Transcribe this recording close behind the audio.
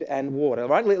and water,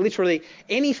 right? Literally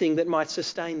anything that might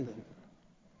sustain them.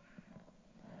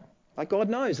 Like God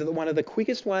knows that one of the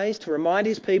quickest ways to remind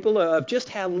his people of just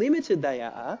how limited they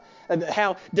are and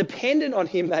how dependent on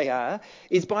him they are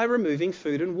is by removing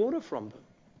food and water from them.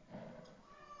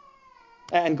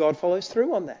 And God follows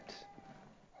through on that.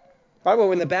 Right, well,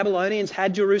 when the Babylonians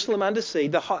had Jerusalem under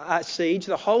siege, the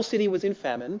whole city was in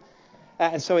famine.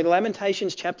 And so in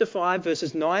Lamentations chapter 5,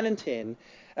 verses 9 and 10,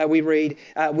 we read,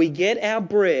 we get our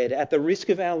bread at the risk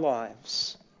of our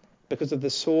lives because of the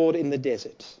sword in the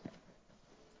desert.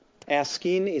 Our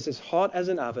skin is as hot as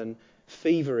an oven,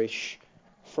 feverish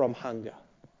from hunger.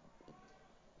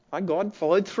 Right, God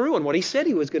followed through on what he said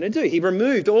he was going to do. He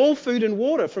removed all food and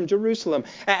water from Jerusalem.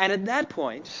 And at that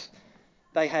point,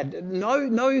 they had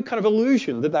no kind of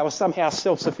illusion that they were somehow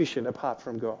self-sufficient apart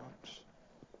from God.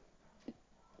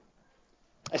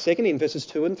 Second, in verses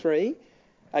 2 and 3,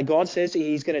 God says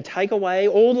he's going to take away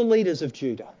all the leaders of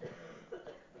Judah.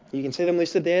 You can see them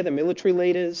listed there, the military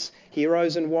leaders,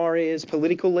 heroes and warriors,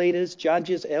 political leaders,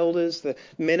 judges, elders, the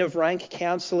men of rank,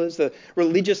 counsellors, the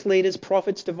religious leaders,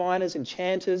 prophets, diviners,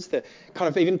 enchanters, the kind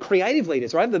of even creative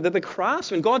leaders, right? The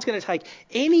craftsmen. God's going to take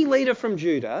any leader from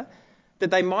Judah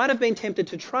that they might have been tempted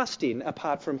to trust in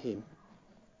apart from him.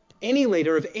 Any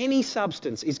leader of any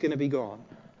substance is going to be gone.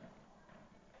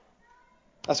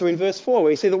 So in verse 4,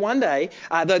 we see that one day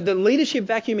the leadership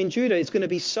vacuum in Judah is going to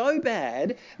be so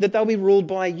bad that they'll be ruled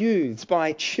by youths,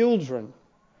 by children.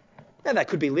 Now that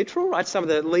could be literal, right? Some of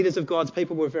the leaders of God's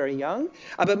people were very young.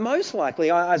 But most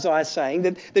likely, Isaiah is saying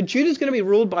that Judah's going to be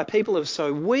ruled by people who are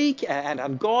so weak and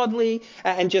ungodly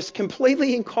and just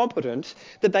completely incompetent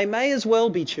that they may as well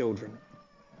be children.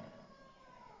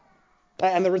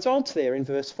 And the result's there in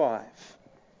verse 5.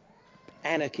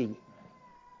 Anarchy.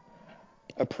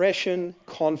 Oppression,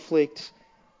 conflict,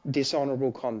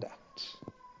 dishonourable conduct.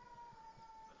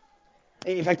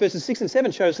 In fact, verses 6 and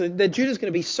 7 shows that Judah's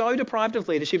going to be so deprived of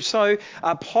leadership, so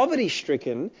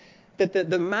poverty-stricken, that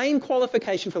the main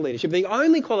qualification for leadership, the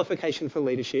only qualification for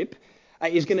leadership,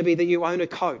 is going to be that you own a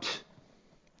coat.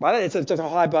 Right? It's a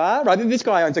high bar. Right? This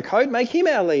guy owns a coat, make him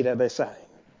our leader, they're saying.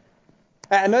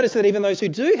 And notice that even those who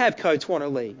do have coats want to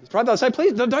lead. Right? They'll say,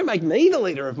 please, don't make me the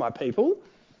leader of my people.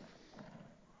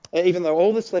 Even though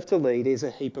all that's left to lead is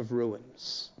a heap of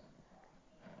ruins.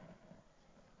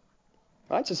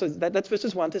 Right? So that's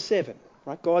verses 1 to 7.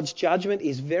 Right? God's judgment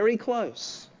is very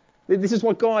close. This is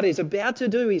what God is about to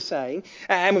do, he's saying.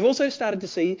 And we've also started to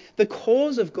see the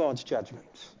cause of God's judgment.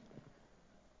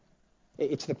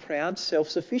 It's the proud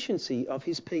self-sufficiency of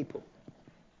his people.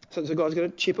 So God's going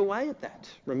to chip away at that.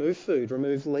 Remove food,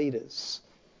 remove leaders.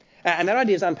 And that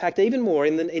idea is unpacked even more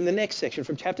in the next section,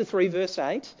 from chapter 3, verse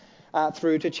 8,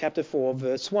 through to chapter 4,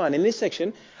 verse 1. In this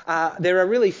section, there are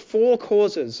really 4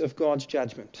 causes of God's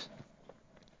judgment.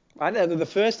 Right? The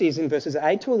first is in verses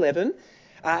 8 to 11,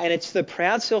 and it's the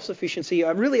proud self-sufficiency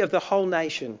really of the whole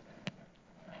nation.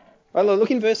 Right, look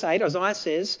in verse 8, Isaiah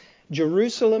says,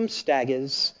 Jerusalem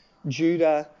staggers,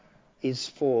 Judah is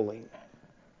falling.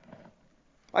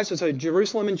 Right, so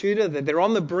Jerusalem and Judah, they're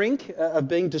on the brink of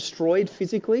being destroyed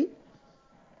physically.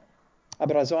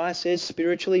 But Isaiah says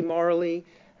spiritually, morally,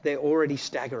 they're already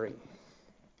staggering.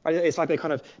 It's like they're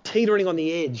kind of teetering on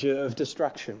the edge of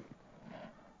destruction.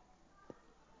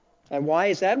 And why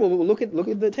is that? Well, look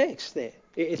at the text there.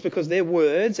 It's because their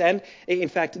words and, in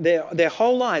fact, their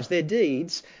whole lives, their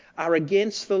deeds, are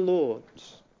against the Lord.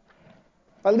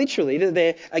 Literally,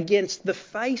 they're against the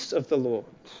face of the Lord.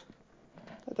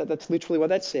 That's literally what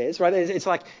that says, right? It's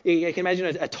like, you can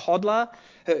imagine a toddler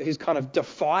who's kind of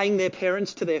defying their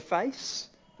parents to their face.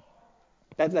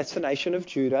 That's the nation of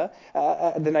Judah,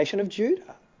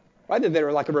 right?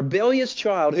 They're like a rebellious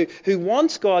child who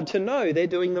wants God to know they're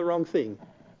doing the wrong thing,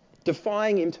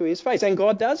 defying him to his face. And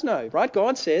God does know, right?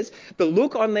 God says the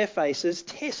look on their faces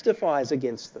testifies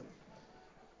against them.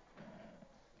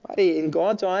 Right? In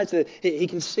God's eyes, he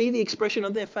can see the expression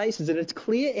of their faces, and it's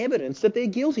clear evidence that they're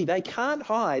guilty. They can't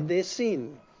hide their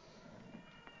sin.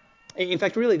 In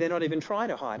fact, really, they're not even trying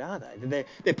to hide, are they?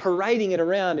 They're parading it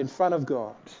around in front of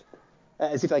God,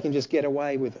 as if they can just get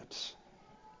away with it.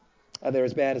 They're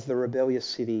as bad as the rebellious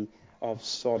city of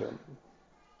Sodom.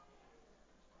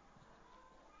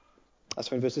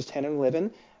 So in verses 10 and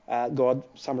 11, God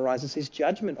summarises his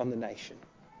judgment on the nation.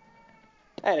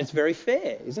 And it's very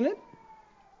fair, isn't it?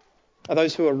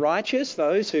 Those who are righteous,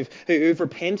 those who've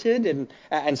repented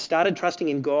and started trusting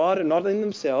in God and not in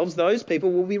themselves, those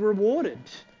people will be rewarded.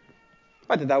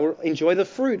 Right? They will enjoy the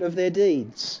fruit of their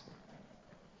deeds.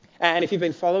 And if you've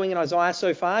been following in Isaiah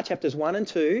so far, chapters 1 and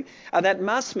 2, that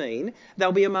must mean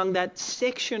they'll be among that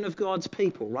section of God's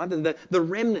people, right? The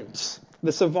remnants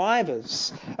the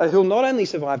survivors, who'll not only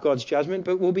survive God's judgment,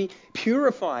 but will be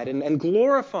purified and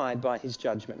glorified by his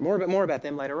judgment. More about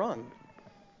them later on.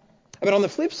 But on the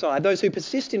flip side, those who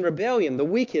persist in rebellion, the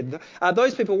wicked,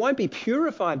 those people won't be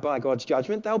purified by God's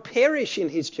judgment. They'll perish in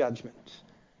his judgment.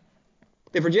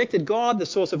 They've rejected God, the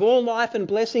source of all life and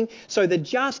blessing, so the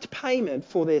just payment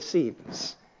for their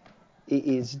sins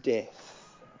is death.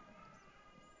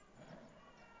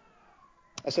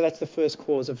 So that's the first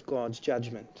cause of God's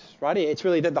judgment, right? It's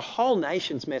really that the whole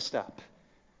nation's messed up,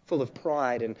 full of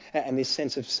pride and this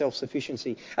sense of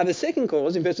self-sufficiency. And the second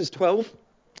cause, in verses 12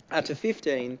 to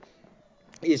 15,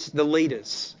 is the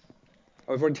leaders.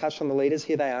 We've already touched on the leaders.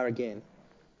 Here they are again.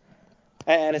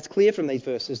 And it's clear from these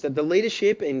verses that the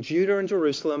leadership in Judah and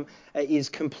Jerusalem is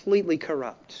completely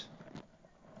corrupt.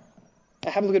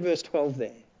 Have a look at verse 12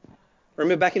 there.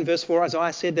 Remember back in verse 4,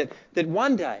 Isaiah said that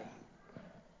one day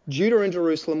Judah and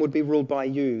Jerusalem would be ruled by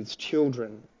youths,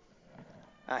 children.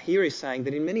 Here he's saying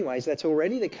that in many ways that's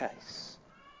already the case.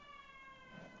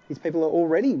 These people are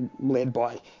already led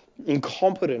by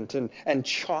incompetent and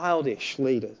childish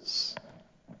leaders.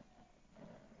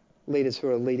 Leaders who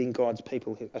are leading God's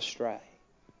people astray.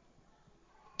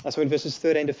 So in verses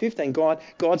 13 to 15,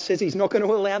 God says he's not going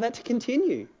to allow that to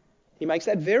continue. He makes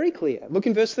that very clear. Look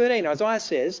in verse 13. Isaiah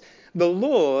says, "The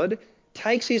Lord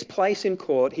takes his place in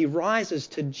court. He rises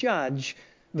to judge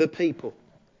the people."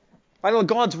 Right?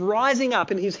 God's rising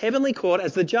up in his heavenly court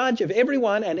as the judge of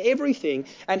everyone and everything,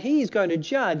 and he is going to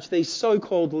judge these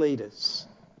so-called leaders.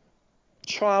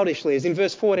 Childish leaders. In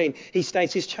verse 14, he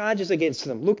states his charges against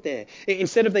them. Look there.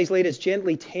 Instead of these leaders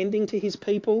gently tending to his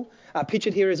people,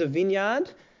 pictured here as a vineyard,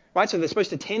 right? So they're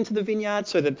supposed to tend to the vineyard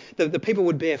so that the people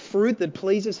would bear fruit that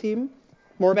pleases him.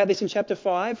 More about this in chapter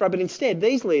 5, right? But instead,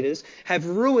 these leaders have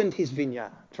ruined his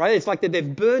vineyard, right? It's like that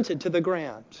they've burnt it to the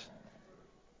ground.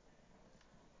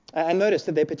 And notice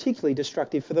that they're particularly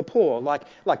destructive for the poor,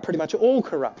 like pretty much all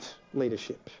corrupt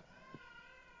leadership.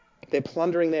 They're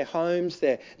plundering their homes,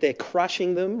 they're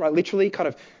crushing them, right? Literally kind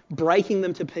of breaking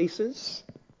them to pieces.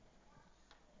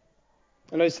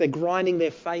 And notice they're grinding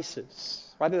their faces,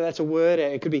 right? That's a word,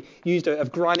 it could be used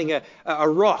of grinding a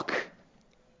rock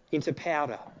into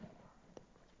powder.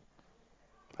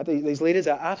 These leaders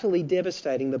are utterly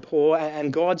devastating the poor,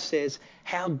 and God says,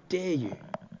 how dare you?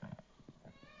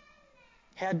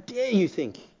 How dare you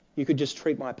think you could just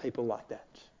treat my people like that?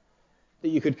 That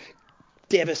you could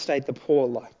devastate the poor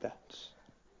like that?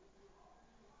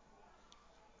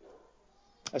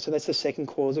 So that's the second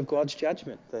cause of God's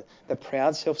judgment, the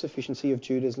proud self-sufficiency of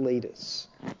Judah's leaders,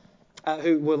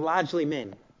 who were largely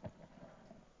men.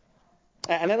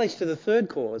 And that leads to the third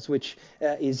cause, which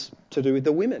is to do with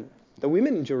the women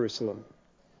in Jerusalem.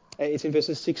 It's in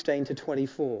verses 16 to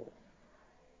 24.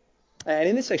 And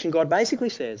in this section, God basically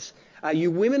says,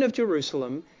 you women of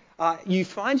Jerusalem, you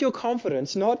find your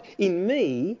confidence not in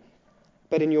me,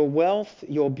 but in your wealth,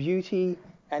 your beauty,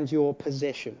 and your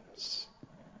possessions.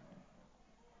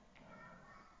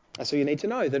 So you need to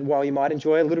know that while you might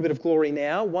enjoy a little bit of glory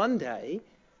now, one day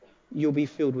you'll be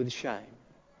filled with shame.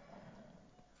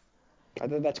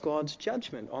 That's God's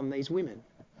judgment on these women.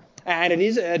 And it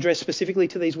is addressed specifically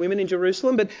to these women in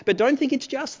Jerusalem, but don't think it's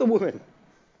just the women.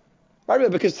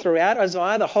 Right? Because throughout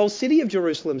Isaiah, the whole city of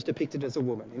Jerusalem is depicted as a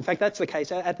woman. In fact, that's the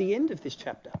case at the end of this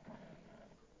chapter.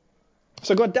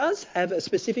 So God does have a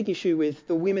specific issue with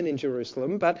the women in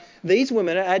Jerusalem, but these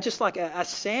women are just like a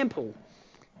sample,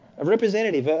 a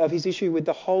representative of his issue with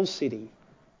the whole city.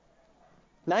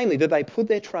 Namely, that they put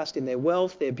their trust in their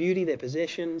wealth, their beauty, their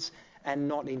possessions, and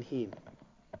not in him.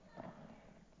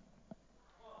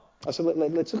 So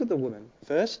let's look at the women.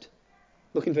 First,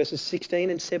 look in verses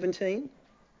 16 and 17.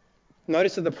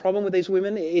 Notice that the problem with these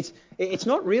women, it's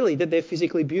not really that they're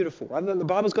physically beautiful. Right? The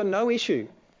Bible's got no issue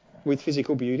with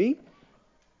physical beauty.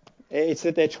 It's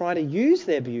that they're trying to use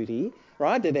their beauty,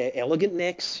 right? Their elegant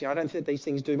necks. I don't think these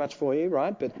things do much for you,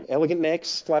 right? But elegant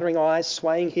necks, fluttering eyes,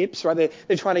 swaying hips, right?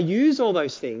 They're trying to use all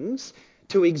those things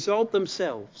to exalt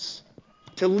themselves,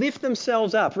 to lift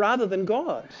themselves up rather than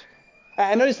God.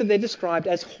 And notice that they're described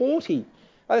as haughty.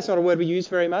 Well, that's not a word we use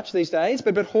very much these days,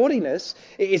 but haughtiness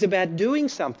is about doing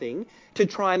something to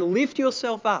try and lift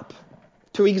yourself up,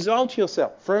 to exalt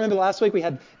yourself. Remember last week we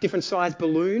had different sized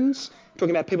balloons,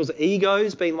 talking about people's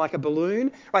egos being like a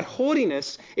balloon. Right?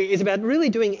 Haughtiness is about really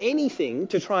doing anything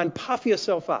to try and puff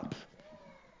yourself up.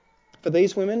 For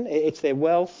these women, it's their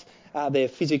wealth, their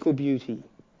physical beauty.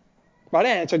 Right?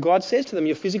 And so God says to them,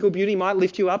 your physical beauty might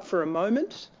lift you up for a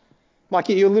moment, might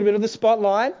get you a little bit of the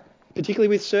spotlight, particularly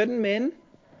with certain men.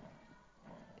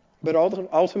 But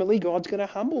ultimately, God's going to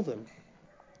humble them.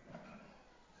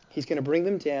 He's going to bring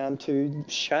them down to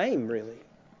shame, really.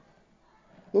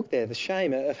 Look there, the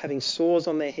shame of having sores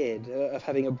on their head, of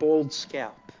having a bald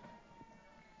scalp,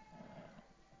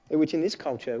 which in this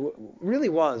culture really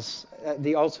was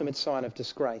the ultimate sign of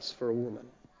disgrace for a woman.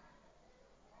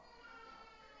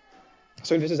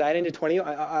 So in verses 18 to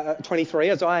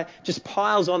 23, Isaiah just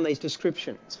piles on these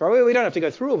descriptions. Right? We don't have to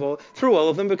go through all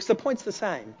of them because the point's the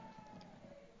same.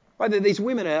 Right? These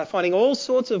women are finding all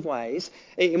sorts of ways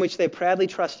in which they're proudly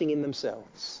trusting in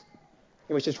themselves,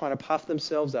 in which they're trying to puff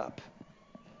themselves up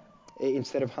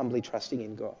instead of humbly trusting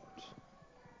in God.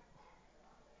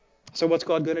 So what's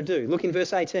God going to do? Look in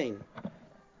verse 18.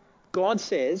 God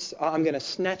says, I'm going to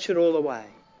snatch it all away.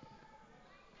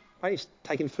 Right? He's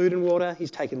taken food and water.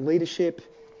 He's taken leadership.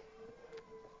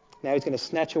 Now he's going to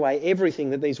snatch away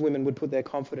everything that these women would put their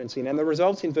confidence in. And the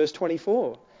result's in verse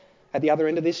 24. At the other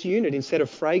end of this unit, instead of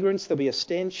fragrance, there'll be a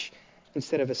stench.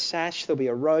 Instead of a sash, there'll be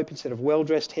a rope. Instead of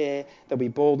well-dressed hair, there'll be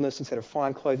baldness. Instead of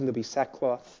fine clothing, there'll be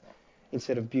sackcloth.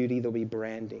 Instead of beauty, there'll be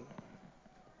branding.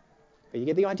 But you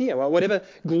get the idea. Well, whatever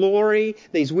glory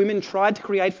these women tried to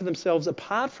create for themselves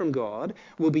apart from God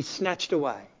will be snatched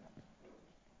away.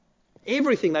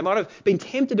 Everything they might have been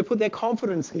tempted to put their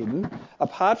confidence in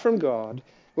apart from God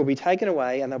will be taken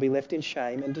away, and they'll be left in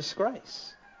shame and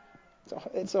disgrace.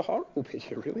 It's a horrible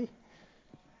picture, really.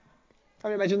 I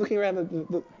mean, imagine looking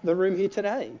around the room here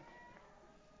today.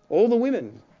 All the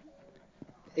women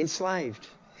enslaved,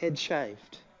 head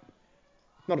shaved.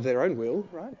 Not of their own will,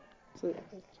 right? It's a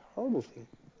horrible thing.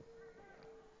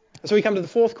 So we come to the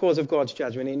fourth cause of God's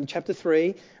judgment in chapter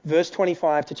 3, verse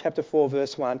 25 to chapter 4,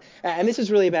 verse 1. And this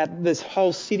is really about this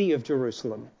whole city of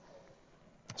Jerusalem.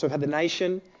 So we've had the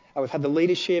nation, we've had the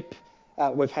leadership,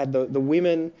 we've had the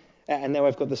women, and now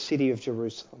we've got the city of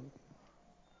Jerusalem.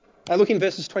 Now look in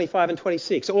verses 25 and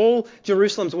 26. All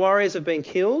Jerusalem's warriors have been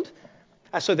killed.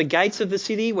 So the gates of the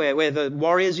city where the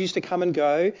warriors used to come and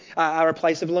go are a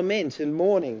place of lament and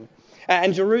mourning.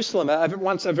 And Jerusalem,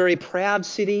 once a very proud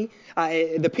city,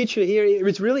 the picture here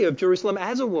is really of Jerusalem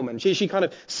as a woman. She kind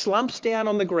of slumps down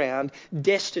on the ground,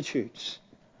 destitute,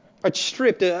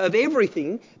 stripped of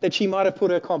everything that she might have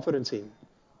put her confidence in.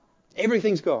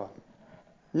 Everything's gone.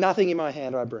 Nothing in my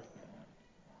hand I bring.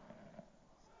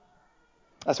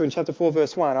 So in chapter 4,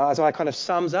 verse 1, Isaiah kind of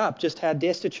sums up just how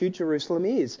destitute Jerusalem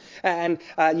is. And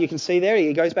you can see there,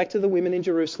 he goes back to the women in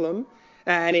Jerusalem,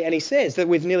 and he says that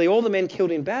with nearly all the men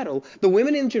killed in battle, the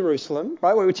women in Jerusalem,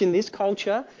 right, which in this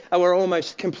culture were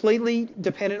almost completely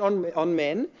dependent on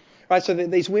men, right, so that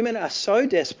these women are so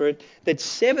desperate that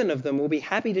 7 of them will be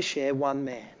happy to share one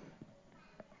man.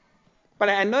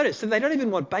 And notice that they don't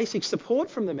even want basic support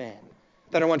from the man.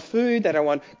 They don't want food, they don't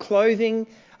want clothing.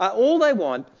 All they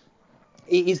want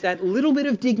is that little bit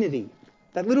of dignity,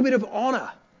 that little bit of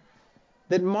honour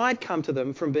that might come to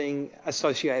them from being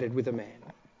associated with a man.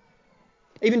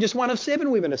 Even just 1 of 7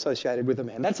 women associated with a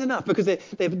man. That's enough because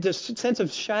their sense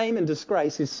of shame and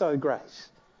disgrace is so great.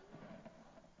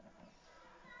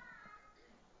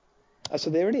 So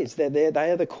there it is. They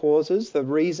are the causes, the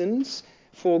reasons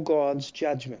for God's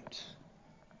judgment.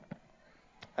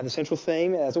 And the central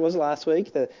theme, as it was last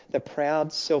week, the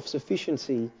proud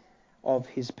self-sufficiency of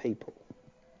his people.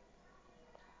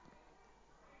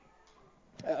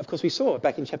 Of course, we saw it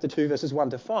back in chapter 2, verses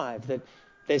 1 to 5, that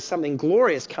there's something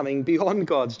glorious coming beyond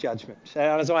God's judgment.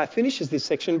 And Isaiah finishes this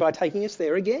section by taking us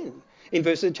there again. In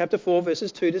chapter 4,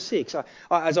 verses 2 to 6,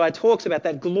 Isaiah talks about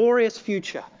that glorious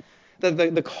future,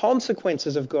 the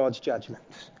consequences of God's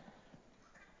judgment.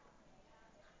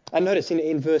 And notice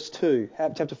in verse 2,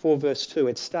 chapter 4, verse 2,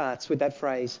 it starts with that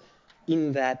phrase,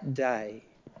 in that day.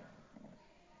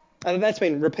 And that's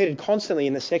been repeated constantly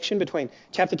in the section between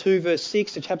chapter 2, verse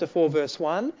 6 to chapter 4, verse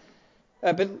 1.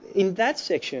 But in that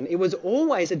section, it was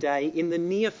always a day in the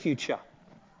near future.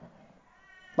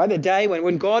 Right? The day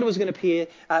when God was going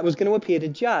to appear to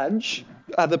judge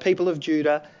the people of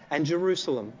Judah and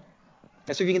Jerusalem.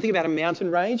 And so if you can think about a mountain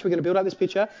range, we're going to build up this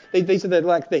picture. These are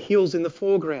the hills in the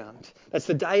foreground. That's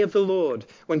the day of the Lord,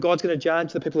 when God's going to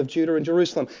judge the people of Judah and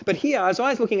Jerusalem. But here,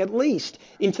 Isaiah's looking at least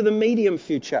into the medium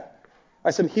future.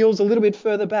 Some hills a little bit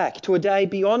further back to a day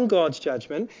beyond God's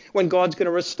judgment when God's going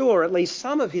to restore at least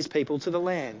some of his people to the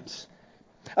land.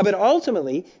 But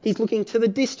ultimately, he's looking to the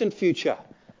distant future,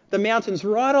 the mountains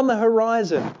right on the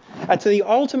horizon, to the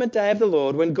ultimate day of the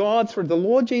Lord when God, through the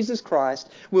Lord Jesus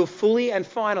Christ, will fully and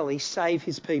finally save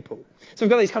his people. So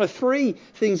we've got these kind of 3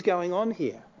 things going on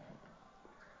here.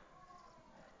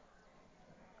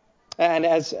 And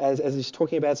as he's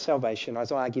talking about salvation,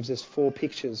 Isaiah gives us 4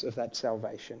 pictures of that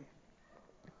salvation.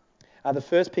 The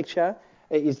first picture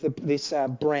is this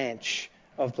branch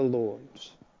of the Lord.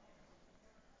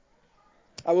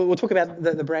 We'll talk about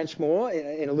the branch more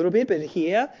in a little bit, but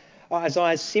here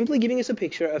Isaiah is simply giving us a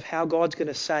picture of how God's going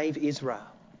to save Israel.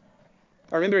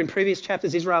 I remember in previous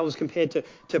chapters, Israel was compared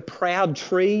to proud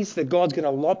trees that God's going to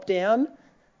lop down.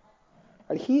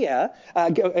 And here,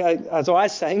 Isaiah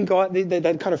is saying, God,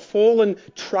 that kind of fallen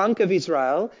trunk of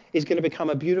Israel is going to become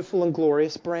a beautiful and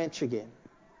glorious branch again.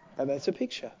 And that's a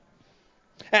picture.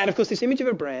 And of course, this image of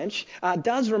a branch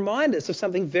does remind us of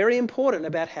something very important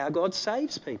about how God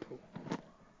saves people.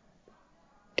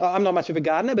 I'm not much of a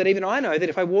gardener, but even I know that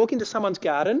if I walk into someone's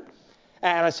garden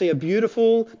and I see a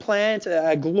beautiful plant,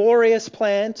 a glorious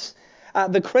plant,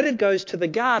 the credit goes to the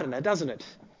gardener, doesn't it?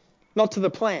 Not to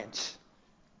the plant.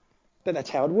 But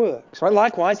that's how it works, right?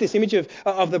 Likewise, this image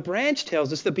of the branch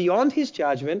tells us that beyond his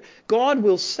judgment, God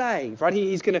will save, right?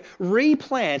 He's going to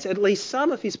replant at least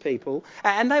some of his people,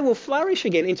 and they will flourish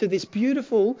again into this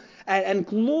beautiful and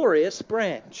glorious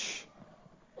branch.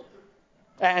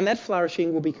 And that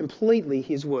flourishing will be completely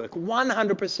his work,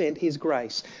 100% his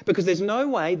grace, because there's no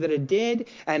way that a dead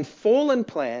and fallen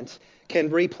plant can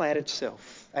replant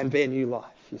itself and bear new life,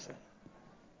 you see.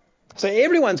 So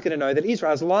everyone's going to know that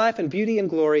Israel's life and beauty and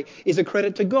glory is a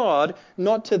credit to God,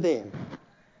 not to them.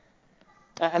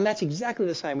 And that's exactly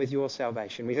the same with your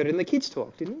salvation. We heard it in the kids'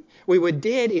 talk, didn't we? We were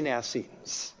dead in our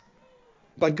sins,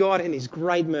 but God in his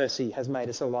great mercy has made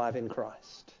us alive in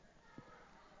Christ.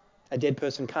 A dead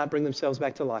person can't bring themselves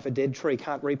back to life. A dead tree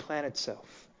can't replant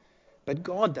itself. But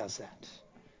God does that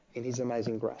in his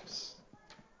amazing grace.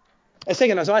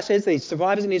 Second, Isaiah says these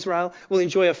survivors in Israel will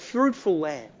enjoy a fruitful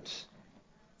land.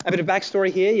 A bit of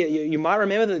backstory here. You might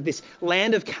remember that this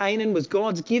land of Canaan was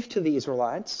God's gift to the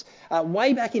Israelites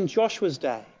way back in Joshua's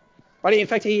day. Right? In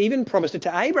fact, he even promised it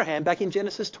to Abraham back in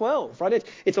Genesis 12. Right?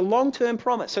 It's a long-term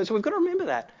promise. So we've got to remember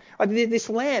that. This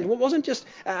land wasn't just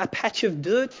a patch of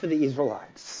dirt for the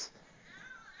Israelites.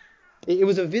 It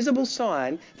was a visible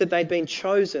sign that they'd been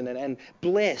chosen and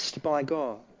blessed by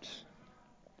God.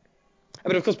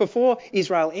 But of course, before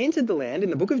Israel entered the land,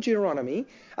 in the book of Deuteronomy,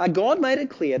 God made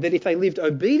it clear that if they lived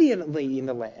obediently in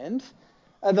the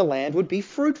land would be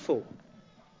fruitful.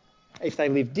 If they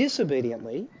lived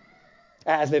disobediently,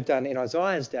 as they've done in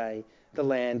Isaiah's day, the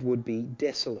land would be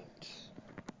desolate.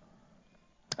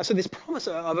 So this promise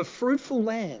of a fruitful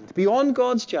land beyond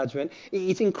God's judgment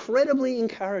is incredibly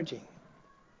encouraging.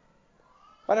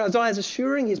 Isaiah is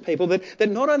assuring his people that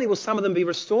not only will some of them be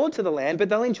restored to the land, but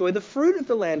they'll enjoy the fruit of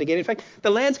the land again. In fact, the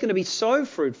land's going to be so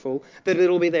fruitful that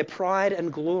it'll be their pride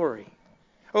and glory.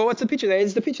 Well, what's the picture there?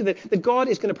 It's the picture that God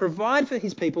is going to provide for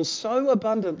his people so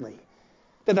abundantly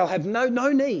that they'll have no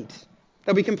need.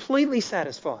 They'll be completely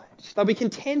satisfied. They'll be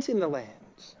content in the land.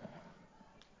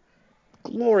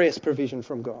 Glorious provision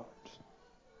from God.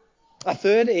 A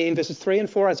third, in verses 3 and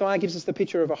 4, Isaiah gives us the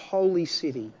picture of a holy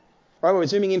city. Right, we're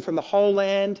zooming in from the whole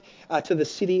land to the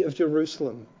city of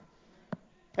Jerusalem.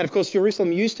 And of course,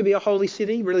 Jerusalem used to be a holy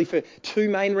city, really for two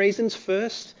main reasons.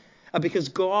 First, because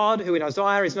God, who in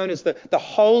Isaiah is known as the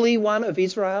Holy One of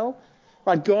Israel,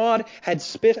 right, God had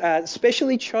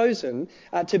specially chosen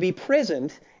to be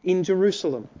present in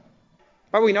Jerusalem.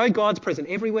 Right, we know God's present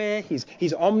everywhere,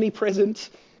 he's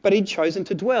omnipresent, but he'd chosen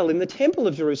to dwell in the temple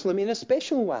of Jerusalem in a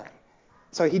special way.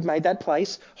 So he'd made that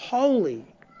place holy.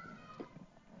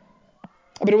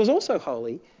 But it was also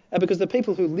holy because the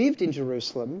people who lived in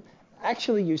Jerusalem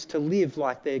actually used to live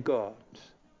like their God.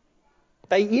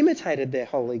 They imitated their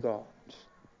holy God.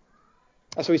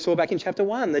 So we saw back in chapter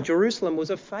 1 that Jerusalem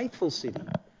was a faithful city.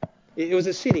 It was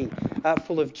a city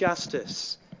full of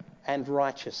justice and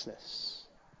righteousness.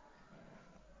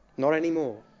 Not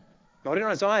anymore. Not in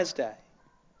Isaiah's day.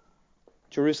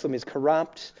 Jerusalem is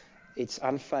corrupt, it's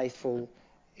unfaithful,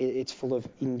 it's full of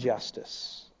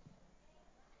injustice.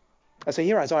 So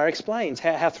here Isaiah explains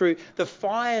how through the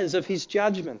fires of his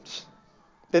judgment,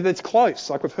 that it's close,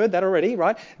 like we've heard that already,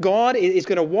 right? God is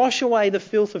going to wash away the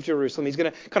filth of Jerusalem. He's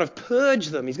going to kind of purge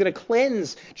them. He's going to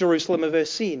cleanse Jerusalem of her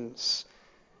sins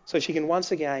so she can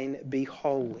once again be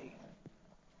holy.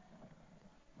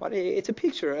 But it's a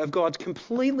picture of God's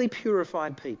completely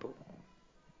purified people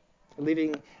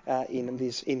living in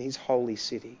his holy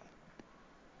city.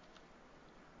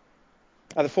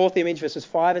 The fourth image, verses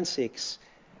 5 and 6,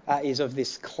 is of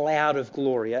this cloud of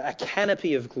glory, a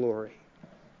canopy of glory.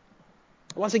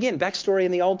 Once again, backstory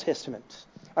in the Old Testament.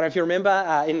 I don't know if you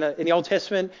remember, in the Old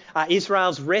Testament,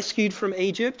 Israel's rescued from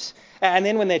Egypt, and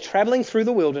then when they're travelling through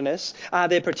the wilderness,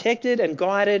 they're protected and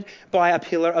guided by a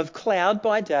pillar of cloud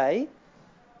by day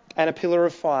and a pillar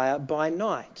of fire by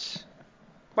night.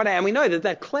 And we know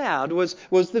that cloud was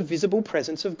the visible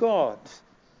presence of God.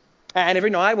 And every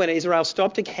night when Israel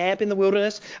stopped to camp in the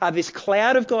wilderness, this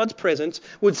cloud of God's presence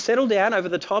would settle down over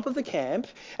the top of the camp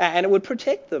and it would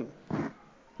protect them.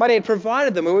 But he had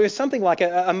provided them with something like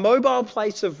a mobile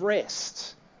place of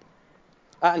rest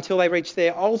until they reached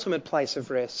their ultimate place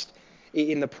of rest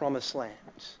in the promised land.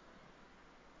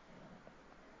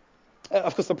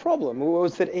 Of course, the problem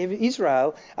was that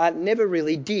Israel never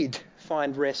really did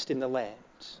find rest in the land.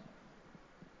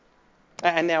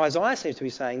 And now Isaiah seems to be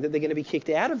saying that they're going to be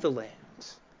kicked out of the land.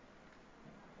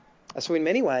 So in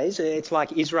many ways, it's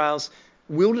like Israel's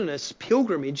wilderness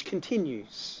pilgrimage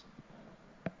continues.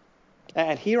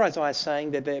 And here Isaiah is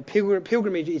saying that their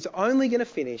pilgrimage is only going to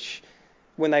finish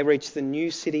when they reach the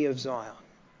new city of Zion.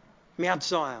 Mount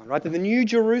Zion, right? The new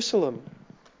Jerusalem.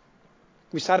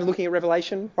 We started looking at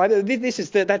Revelation, right? This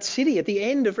is that city at the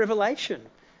end of Revelation.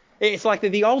 It's like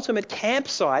the ultimate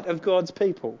campsite of God's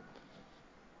people.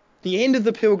 The end of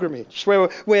the pilgrimage,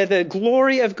 where the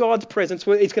glory of God's presence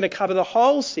is going to cover the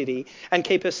whole city and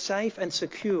keep us safe and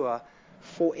secure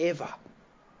forever.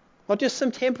 Not just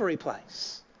some temporary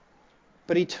place,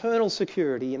 but eternal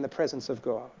security in the presence of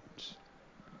God.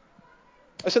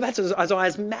 So that's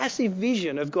Isaiah's massive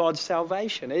vision of God's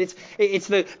salvation. It's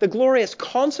the glorious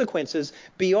consequences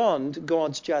beyond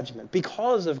God's judgment,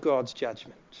 because of God's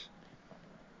judgment.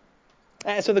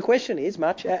 And so the question is,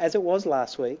 much as it was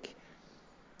last week,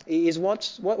 is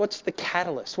what's the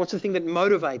catalyst? What's the thing that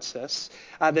motivates us,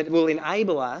 that will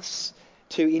enable us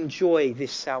to enjoy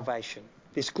this salvation,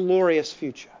 this glorious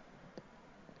future?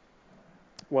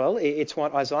 Well, it's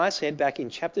what Isaiah said back in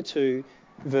chapter 2,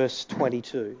 verse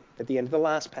 22, at the end of the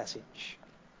last passage.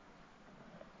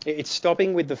 It's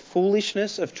stopping with the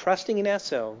foolishness of trusting in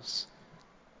ourselves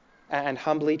and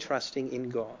humbly trusting in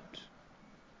God.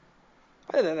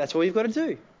 That's all you've got to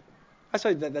do.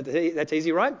 So that's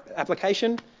easy, right?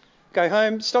 Application, go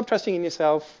home, stop trusting in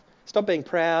yourself, stop being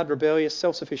proud, rebellious,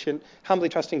 self-sufficient, humbly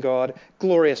trusting God,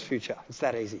 glorious future. It's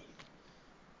that easy.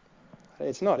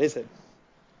 It's not, is it?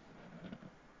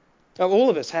 All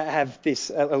of us have this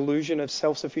illusion of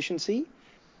self-sufficiency.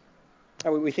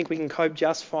 We think we can cope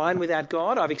just fine without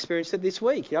God. I've experienced it this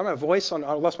week. I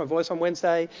lost my voice on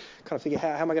Wednesday. Kind of figure, how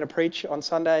am I going to preach on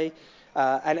Sunday?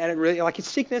 And it really, like, it's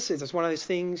sickness. It's just one of those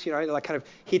things, like kind of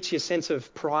hits your sense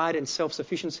of pride and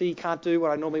self-sufficiency. You can't do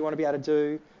what I normally want to be able to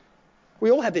do.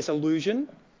 We all have this illusion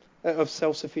of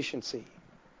self-sufficiency.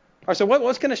 All right, so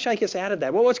what's going to shake us out of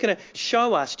that? What's going to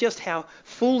show us just how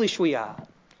foolish we are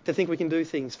to think we can do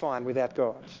things fine without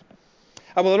God?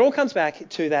 Well, it all comes back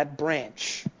to that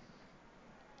branch,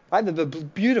 right? The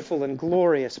beautiful and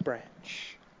glorious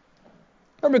branch.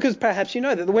 Because perhaps you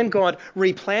know that when God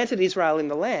replanted Israel in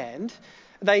the land,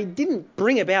 they didn't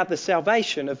bring about the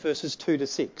salvation of verses 2 to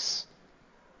 6.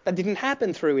 That didn't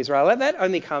happen through Israel. That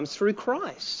only comes through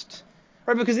Christ.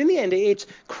 Right? Because in the end, it's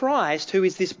Christ who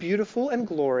is this beautiful and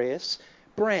glorious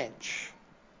branch.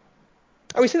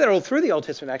 We see that all through the Old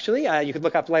Testament, actually. You could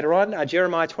look up later on,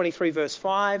 Jeremiah 23, verse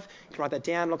 5. You can write that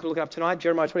down. I'm not going to look it up tonight.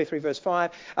 Jeremiah 23, verse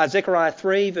 5. Zechariah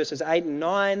 3, verses 8 and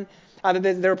 9.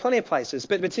 There are plenty of places,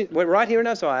 but we're right here in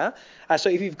Isaiah. So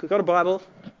if you've got a Bible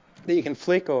that you can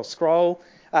flick or scroll,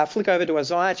 flick over to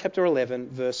Isaiah chapter 11,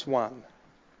 verse 1.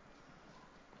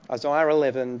 Isaiah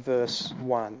 11, verse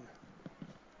 1.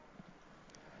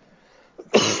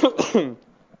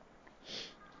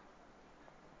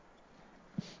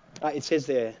 It says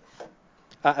there,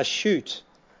 a shoot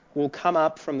will come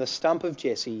up from the stump of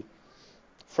Jesse.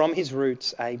 From his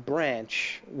roots a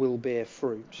branch will bear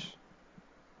fruit.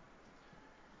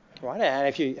 Right, and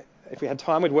if we had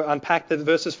time, we'd unpack the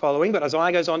verses following, but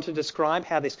Isaiah goes on to describe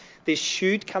how this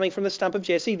shoot coming from the stump of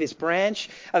Jesse, this branch,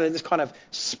 this kind of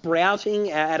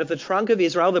sprouting out of the trunk of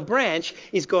Israel, the branch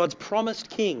is God's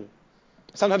promised king.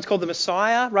 Sometimes called the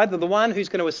Messiah, right? The one who's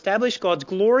going to establish God's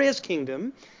glorious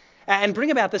kingdom and bring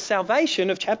about the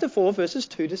salvation of chapter 4, verses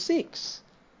 2 to 6.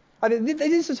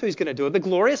 This is who's going to do it, the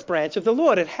glorious branch of the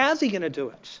Lord. And how's he going to do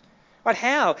it? Right,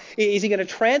 how is he going to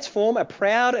transform a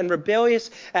proud and rebellious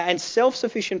and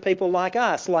self-sufficient people like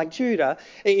us, like Judah,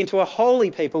 into a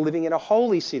holy people living in a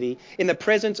holy city in the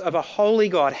presence of a holy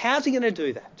God? How's he going to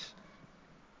do that?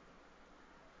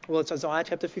 Well, it's Isaiah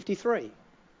chapter 53.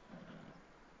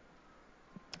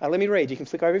 Let me read. You can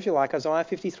flick over if you like. Isaiah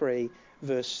 53,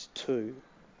 verse 2.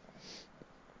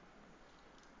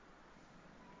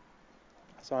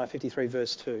 Isaiah 53,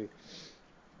 verse 2.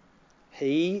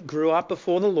 He grew up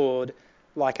before the Lord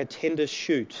like a tender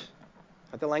shoot.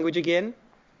 Like the language again.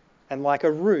 And like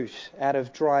a root out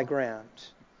of dry ground.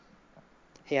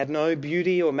 He had no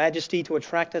beauty or majesty to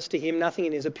attract us to him, nothing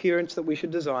in his appearance that we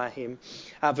should desire him.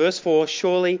 Verse 4,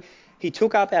 surely he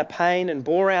took up our pain and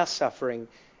bore our suffering,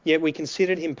 Yet we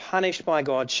considered him punished by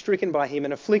God, stricken by him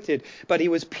and afflicted. But he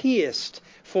was pierced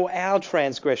for our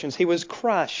transgressions. He was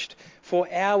crushed for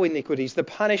our iniquities. The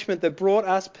punishment that brought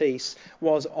us peace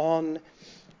was on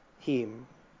him.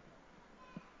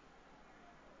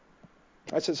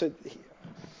 So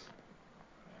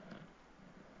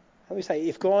let me say,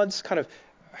 if God's kind of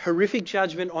horrific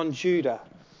judgment on Judah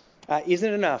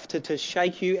isn't enough to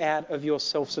shake you out of your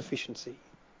self-sufficiency,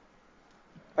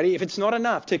 if it's not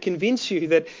enough to convince you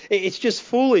that it's just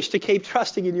foolish to keep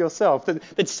trusting in yourself,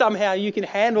 that somehow you can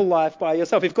handle life by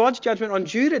yourself, if God's judgment on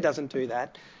Judah doesn't do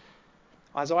that,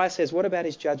 Isaiah says, what about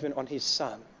his judgment on his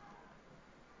son?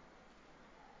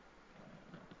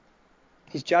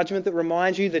 His judgment that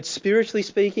reminds you that spiritually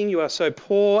speaking, you are so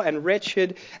poor and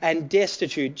wretched and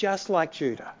destitute, just like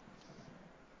Judah.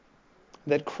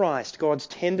 That Christ, God's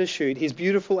tender shoot, his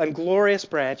beautiful and glorious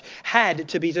branch, had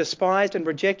to be despised and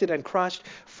rejected and crushed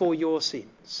for your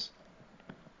sins.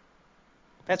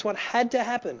 That's what had to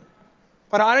happen.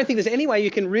 But I don't think there's any way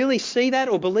you can really see that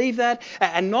or believe that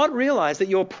and not realise that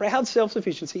your proud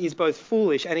self-sufficiency is both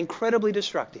foolish and incredibly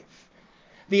destructive.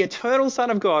 The eternal Son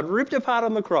of God ripped apart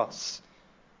on the cross.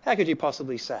 How could you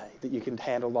possibly say that you can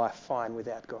handle life fine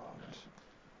without God?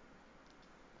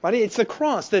 Right? It's the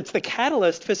cross that's the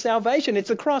catalyst for salvation. It's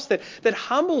the cross that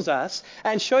humbles us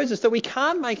and shows us that we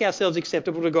can't make ourselves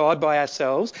acceptable to God by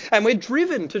ourselves, and we're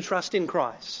driven to trust in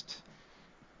Christ.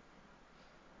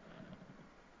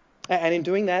 And in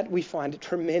doing that, we find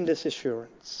tremendous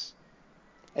assurance,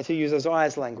 as he uses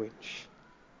Isaiah's language,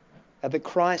 that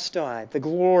Christ died, the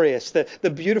glorious, the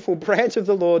beautiful branch of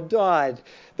the Lord died,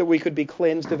 that we could be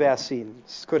cleansed of our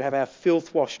sins, could have our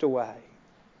filth washed away,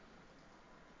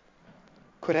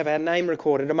 could have our name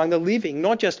recorded among the living,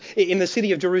 not just in the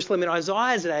city of Jerusalem in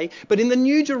Isaiah's day, but in the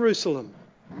New Jerusalem,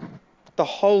 the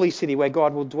holy city where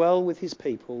God will dwell with his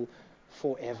people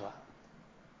forever.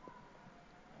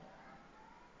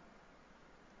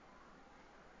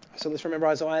 So let's remember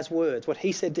Isaiah's words, what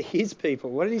he said to his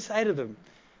people. What did he say to them?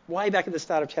 Way back at the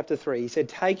start of chapter 3, he said,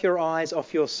 take your eyes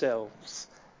off yourselves.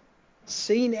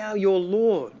 See now your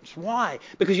Lord. Why?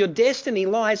 Because your destiny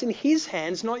lies in his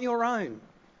hands, not your own.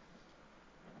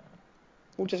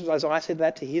 Well, just as I said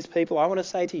that to his people, I want to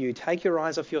say to you, take your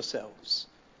eyes off yourselves.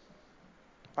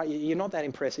 Right? You're not that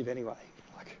impressive anyway.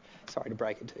 Sorry to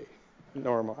break it to you,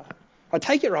 nor am I.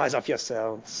 Take your eyes off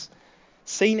yourselves.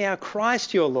 See now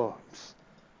Christ your Lord.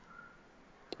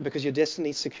 Because your destiny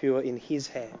is secure in his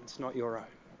hands, not your own.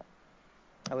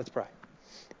 Now let's pray.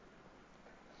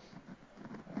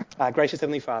 Gracious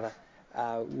Heavenly Father,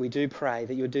 we do pray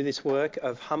that you would do this work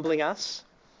of humbling us.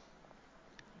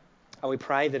 We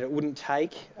pray that it wouldn't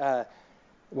take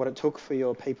what it took for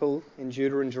your people in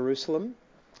Judah and Jerusalem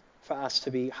for us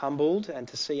to be humbled and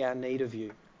to see our need of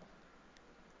you.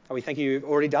 We thank you, you've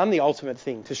already done the ultimate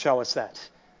thing to show us that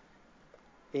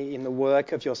in the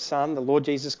work of your Son, the Lord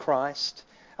Jesus Christ,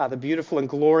 the beautiful and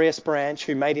glorious branch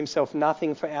who made himself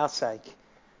nothing for our sake,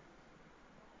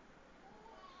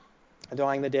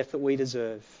 dying the death that we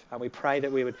deserve. We pray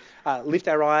that we would lift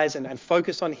our eyes and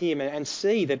focus on him and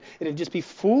see that it would just be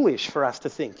foolish for us to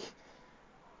think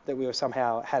that we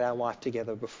somehow had our life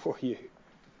together before you.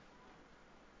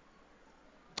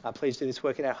 Please do this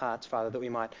work in our hearts, Father, that we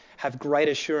might have great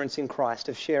assurance in Christ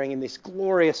of sharing in this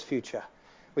glorious future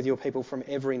with your people from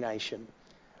every nation,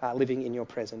 living in your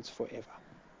presence forever.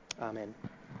 Amen.